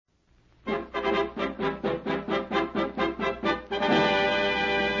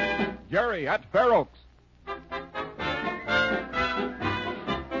Jerry at Fair Oaks.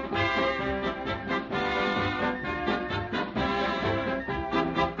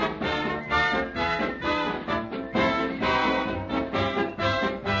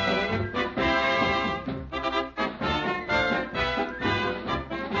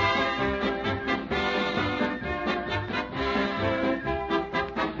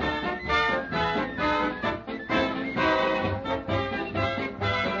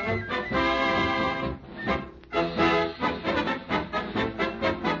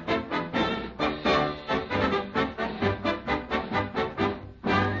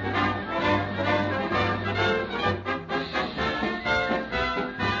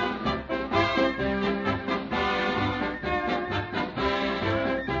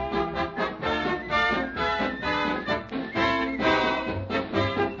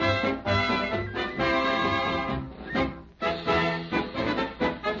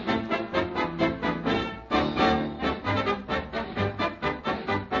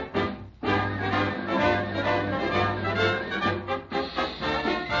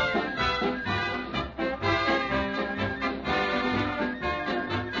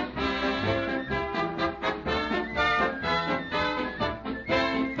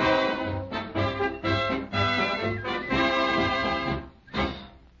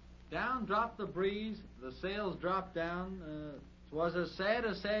 Dropped the breeze, the sails dropped down. 'Twas as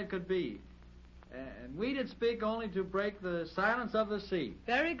sad could be. And we did speak only to break the silence of the sea.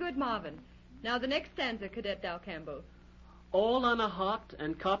 Very good, Marvin. Now the next stanza, Cadet Dow Campbell. All on a hot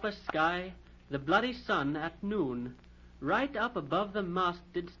and copper sky, the bloody sun at noon, right up above the mast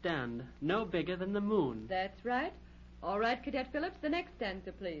did stand, no bigger than the moon. That's right. All right, Cadet Phillips, the next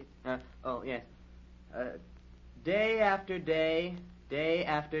stanza, please. Yes. Day after day, day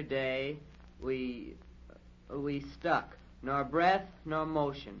after day, we stuck, nor breath nor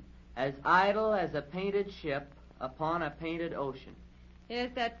motion, as idle as a painted ship upon a painted ocean.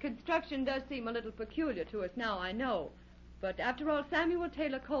 Yes, that construction does seem a little peculiar to us now, I know. But after all, Samuel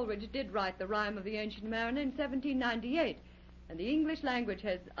Taylor Coleridge did write the Rime of the Ancient Mariner in 1798, and the English language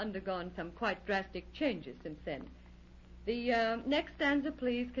has undergone some quite drastic changes since then. The next stanza,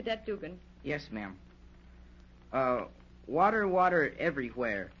 please, Cadet Dugan. Yes, ma'am. Water, water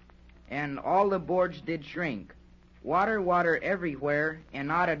everywhere, and all the boards did shrink. Water, water everywhere, and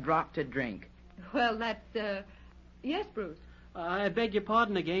not a drop to drink. Well, that's, yes, Bruce. I beg your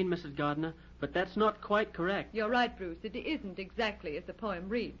pardon again, Mrs. Gardner, but that's not quite correct. You're right, Bruce. It isn't exactly as the poem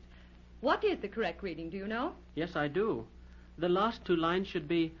reads. What is the correct reading, do you know? Yes, I do. The last two lines should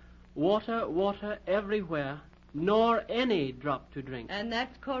be, water, water everywhere, nor any drop to drink. And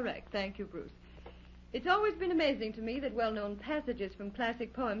that's correct. Thank you, Bruce. It's always been amazing to me that well-known passages from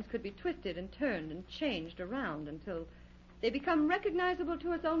classic poems could be twisted and turned and changed around until they become recognizable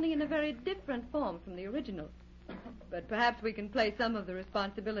to us only in a very different form from the original. But perhaps we can place some of the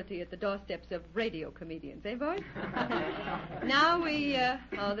responsibility at the doorsteps of radio comedians, eh, boys? Now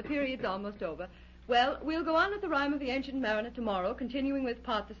the period's almost over. Well, we'll go on with the Rime of the Ancient Mariner tomorrow, continuing with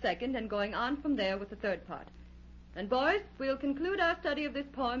part the second and going on from there with the third part. And, boys, we'll conclude our study of this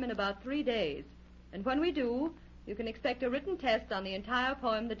poem in about 3 days. And when we do, you can expect a written test on the entire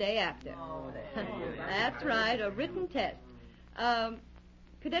poem the day after. Oh, that's right, a written test.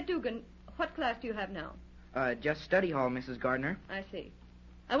 Cadet Dugan, what class do you have now? Just study hall, Mrs. Gardner. I see.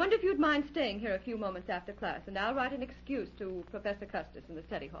 I wonder if you'd mind staying here a few moments after class, and I'll write an excuse to Professor Custis in the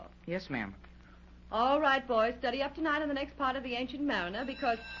study hall. Yes, ma'am. All right, boys, study up tonight on the next part of the Ancient Mariner,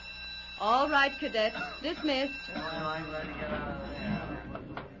 because... All right, cadets, dismissed. Well, I'm glad to get out of there.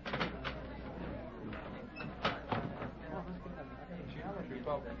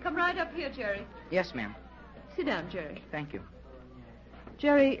 Come right up here, Jerry. Yes, ma'am. Sit down, Jerry. Thank you.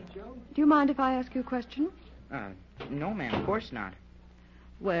 Jerry, do you mind if I ask you a question? No, ma'am, of course not.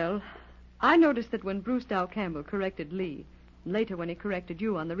 Well, I noticed that when Bruce Dow Campbell corrected Lee, and later when he corrected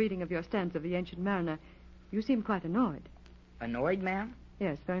you on the reading of your stanza of the Ancient Mariner, you seemed quite annoyed. Annoyed, ma'am?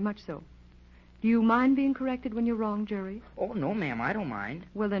 Yes, very much so. Do you mind being corrected when you're wrong, Jerry? Oh, no, ma'am, I don't mind.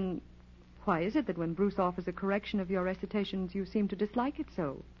 Well, then, why is it that when Bruce offers a correction of your recitations, you seem to dislike it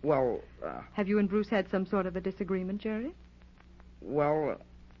so? Well, Have you and Bruce had some sort of a disagreement, Jerry? well,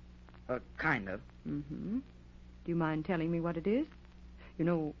 kind of. Mm-hmm. Do you mind telling me what it is? You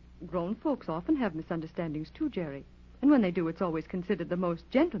know, grown folks often have misunderstandings too, Jerry. And when they do, it's always considered the most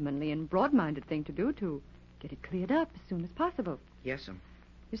gentlemanly and broad-minded thing to do to get it cleared up as soon as possible. Yes, ma'am.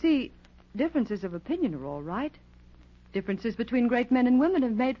 You see, differences of opinion are all right. Differences between great men and women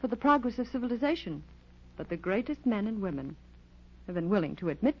have made for the progress of civilization. But the greatest men and women have been willing to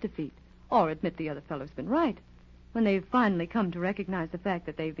admit defeat, or admit the other fellow's been right. when they've finally come to recognize the fact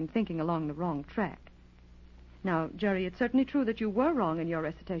that they've been thinking along the wrong track. Now, Jerry, it's certainly true that you were wrong in your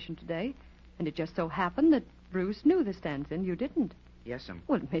recitation today, and it just so happened that Bruce knew the stanza and you didn't. Yes'm.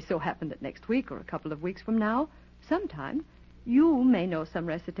 Well, it may so happen that next week or a couple of weeks from now, sometime, you may know some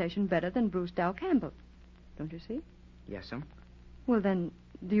recitation better than Bruce Dow Campbell. Don't you see? Yes'm. Well, then,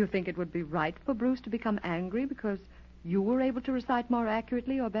 do you think it would be right for Bruce to become angry because you were able to recite more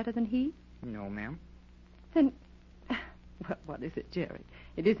accurately or better than he? No, ma'am. Then, well, what is it, Jerry?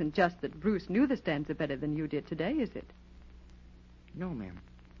 It isn't just that Bruce knew the stanza better than you did today, is it? No, ma'am.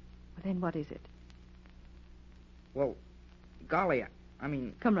 Well, then what is it? Well, golly, I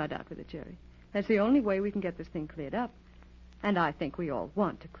mean... Come right out with it, Jerry. That's the only way we can get this thing cleared up. And I think we all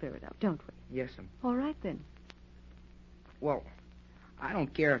want to clear it up, don't we? Yes'm. All right, then. Well, I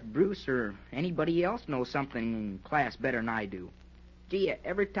don't care if Bruce or anybody else knows something in class better than I do. Gee,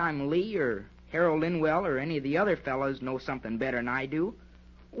 every time Lee or Harold Linwell or any of the other fellows know something better than I do,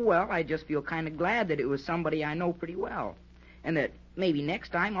 well, I just feel kind of glad that it was somebody I know pretty well, and that maybe next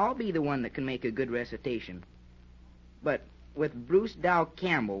time I'll be the one that can make a good recitation. But with Bruce Dow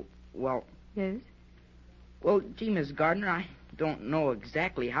Campbell, well... Yes? Well, gee, Miss Gardner, I don't know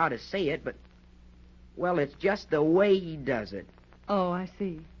exactly how to say it, but... Well, it's just the way he does it. Oh, I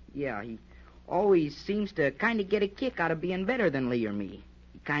see. Yeah, he always seems to kind of get a kick out of being better than Lee or me.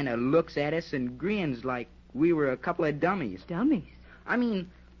 He kind of looks at us and grins like we were a couple of dummies. Dummies? I mean,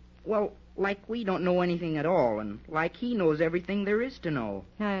 well, like we don't know anything at all, and like he knows everything there is to know.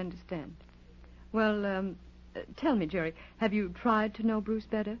 I understand. Well, tell me, Jerry, have you tried to know Bruce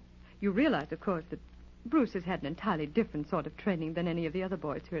better? You realize, of course, that Bruce has had an entirely different sort of training than any of the other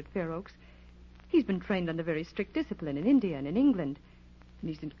boys here at Fair Oaks. He's been trained under very strict discipline in India and in England, and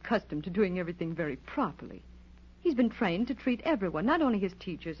he's accustomed to doing everything very properly. He's been trained to treat everyone, not only his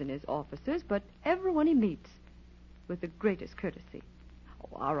teachers and his officers, but everyone he meets, with the greatest courtesy.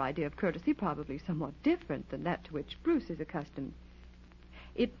 Oh, our idea of courtesy probably somewhat different than that to which Bruce is accustomed.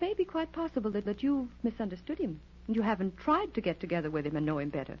 It may be quite possible that you've misunderstood him, and you haven't tried to get together with him and know him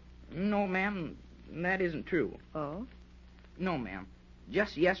better. No, ma'am, that isn't true. Oh? No, ma'am.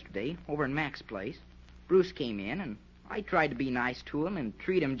 Just yesterday, over in Mac's place, Bruce came in, and I tried to be nice to him and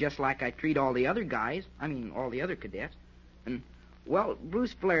treat him just like I treat all the other guys. I mean, all the other cadets. And, well,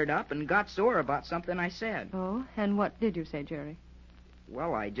 Bruce flared up and got sore about something I said. Oh, and what did you say, Jerry?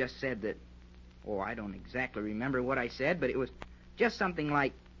 Well, I just said that... Oh, I don't exactly remember what I said, but it was just something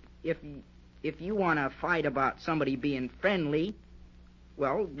like, if you want to fight about somebody being friendly,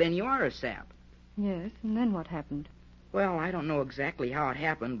 well, then you are a sap. Yes, and then what happened? Well, I don't know exactly how it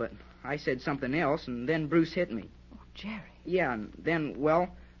happened, but I said something else, and then Bruce hit me. Oh, Jerry. Yeah, and then, well,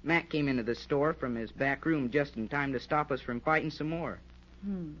 Mac came into the store from his back room just in time to stop us from fighting some more.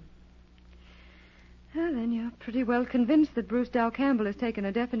 Well, then you're pretty well convinced that Bruce Dow Campbell has taken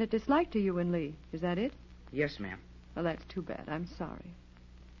a definite dislike to you and Lee. Is that it? Yes, ma'am. Well, that's too bad. I'm sorry.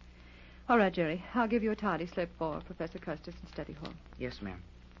 All right, Jerry. I'll give you a tardy slip for Professor Custis in study hall. Yes, ma'am.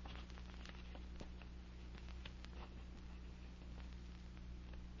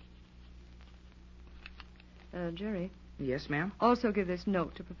 Jerry, Yes, ma'am. also give this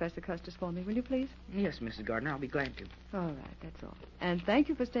note to Professor Custis for me, will you please? Yes, Mrs. Gardner, I'll be glad to. All right, that's all. And thank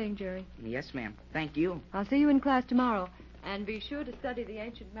you for staying, Jerry. Yes, ma'am. Thank you. I'll see you in class tomorrow. And be sure to study the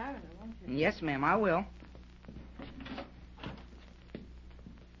Ancient Mariner, won't you? Yes, ma'am, I will.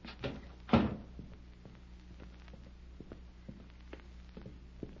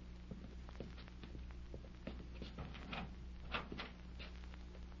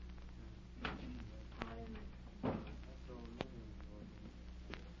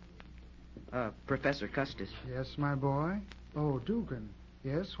 Professor Custis. Yes, my boy? Oh, Dugan.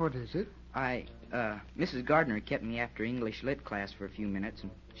 Yes, what is it? Mrs. Gardner kept me after English Lit class for a few minutes,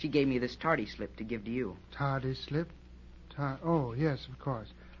 and she gave me this tardy slip to give to you. Tardy slip? Oh, yes, of course.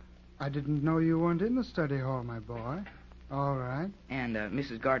 I didn't know you weren't in the study hall, my boy. All right. And,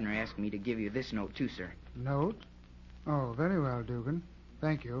 Mrs. Gardner asked me to give you this note, too, sir. Note? Oh, very well, Dugan.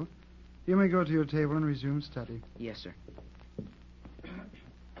 Thank you. You may go to your table and resume study. Yes, sir.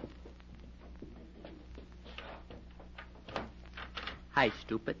 Hi,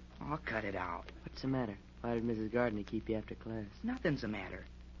 stupid. Oh, cut it out. What's the matter? Why did Mrs. Gardner keep you after class? Nothing's the matter.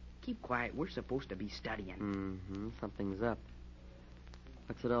 Keep quiet. We're supposed to be studying. Mm-hmm. Something's up.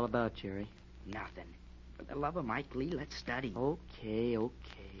 What's it all about, Jerry? Nothing. For the love of Mike Lee, let's study. Okay.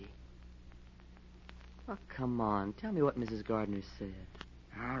 Oh, come on. Tell me what Mrs. Gardner said.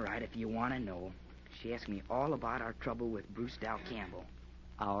 All right, if you want to know. She asked me all about our trouble with Bruce Dow Campbell.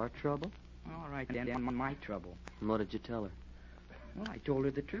 Our trouble? All right, then my trouble. And what did you tell her? Well, I told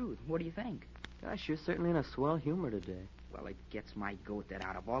her the truth. What do you think? Gosh, you're certainly in a swell humor today. Well, it gets my goat that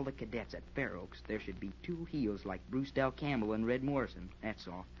out of all the cadets at Fair Oaks, there should be two heels like Bruce Del Campbell and Red Morrison. That's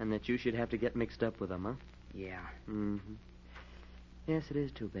all. And that you should have to get mixed up with them, huh? Yeah. Mm-hmm. Yes, it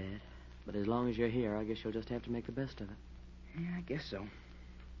is too bad. But as long as you're here, I guess you'll just have to make the best of it. Yeah, I guess so.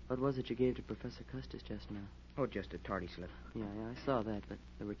 What was it you gave to Professor Custis just now? Oh, just a tardy slip. Yeah, I saw that, but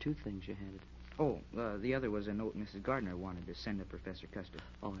there were two things you handed. Oh, the other was a note Mrs. Gardner wanted to send to Professor Custis.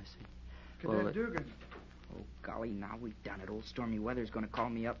 Oh, I see. Cadet Dugan. Oh, golly, now we've done it. Old Stormy Weather's going to call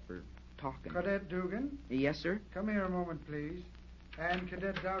me up for talking. Cadet Dugan, Yes, sir? come here a moment, please. And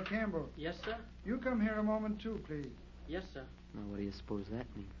Cadet Dow Campbell, Yes, sir? you come here a moment, too, please. Yes, sir. Now, what do you suppose that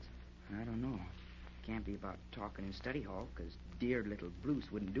means? I don't know. Can't be about talking in study hall, because dear little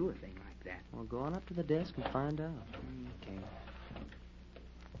Bruce wouldn't do a thing like that. Well, go on up to the desk and find out. Okay.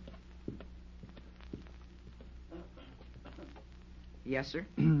 Yes, sir?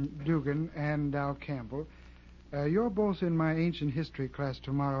 Dugan and Dow Campbell, you're both in my ancient history class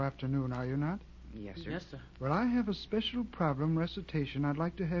tomorrow afternoon, are you not? Yes, sir. Yes, sir. Well, I have a special problem recitation I'd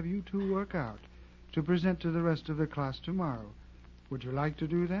like to have you two work out to present to the rest of the class tomorrow. Would you like to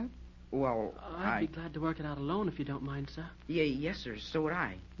do that? Well, I'd be glad to work it out alone if you don't mind, sir. Yeah, yes, sir. So would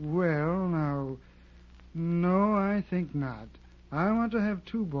I. Well, now, no, I think not. I want to have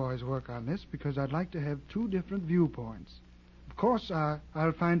two boys work on this because I'd like to have two different viewpoints. Of course,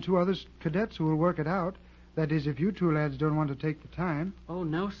 I'll find two other cadets who will work it out. That is, if you two lads don't want to take the time. Oh,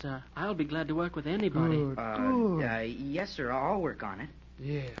 no, sir. I'll be glad to work with anybody. Good. Yes, sir. I'll work on it.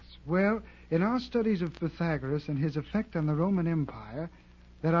 Yes. Well, in our studies of Pythagoras and his effect on the Roman Empire,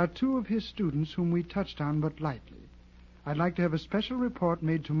 there are two of his students whom we touched on but lightly. I'd like to have a special report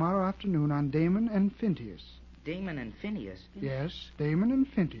made tomorrow afternoon on Damon and Phintius. Damon and Phineas. Yes, Damon and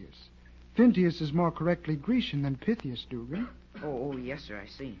Phintius. Phintius is more correctly Grecian than Pythias, Dugan. Oh, yes, sir. I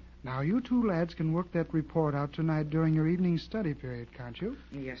see. Now, you two lads can work that report out tonight during your evening study period, can't you?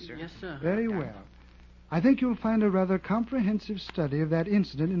 Yes, sir. Yes, sir. Very well. I think you'll find a rather comprehensive study of that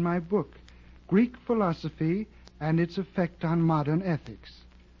incident in my book, Greek Philosophy and Its Effect on Modern Ethics.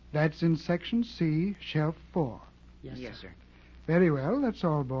 That's in Section C, Shelf 4. Yes, sir. Very well, that's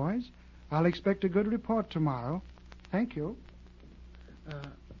all, boys. I'll expect a good report tomorrow. Thank you.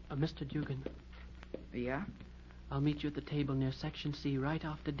 Mr. Dugan, Yeah? I'll meet you at the table near Section C right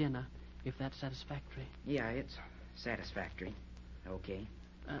after dinner, if that's satisfactory. Yeah, it's satisfactory. Okay.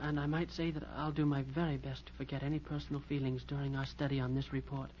 And I might say that I'll do my very best to forget any personal feelings during our study on this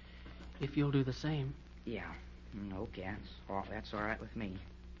report, if you'll do the same. Yeah. Okay, that's all right with me.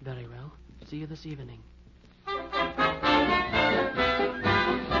 Very well. See you this evening.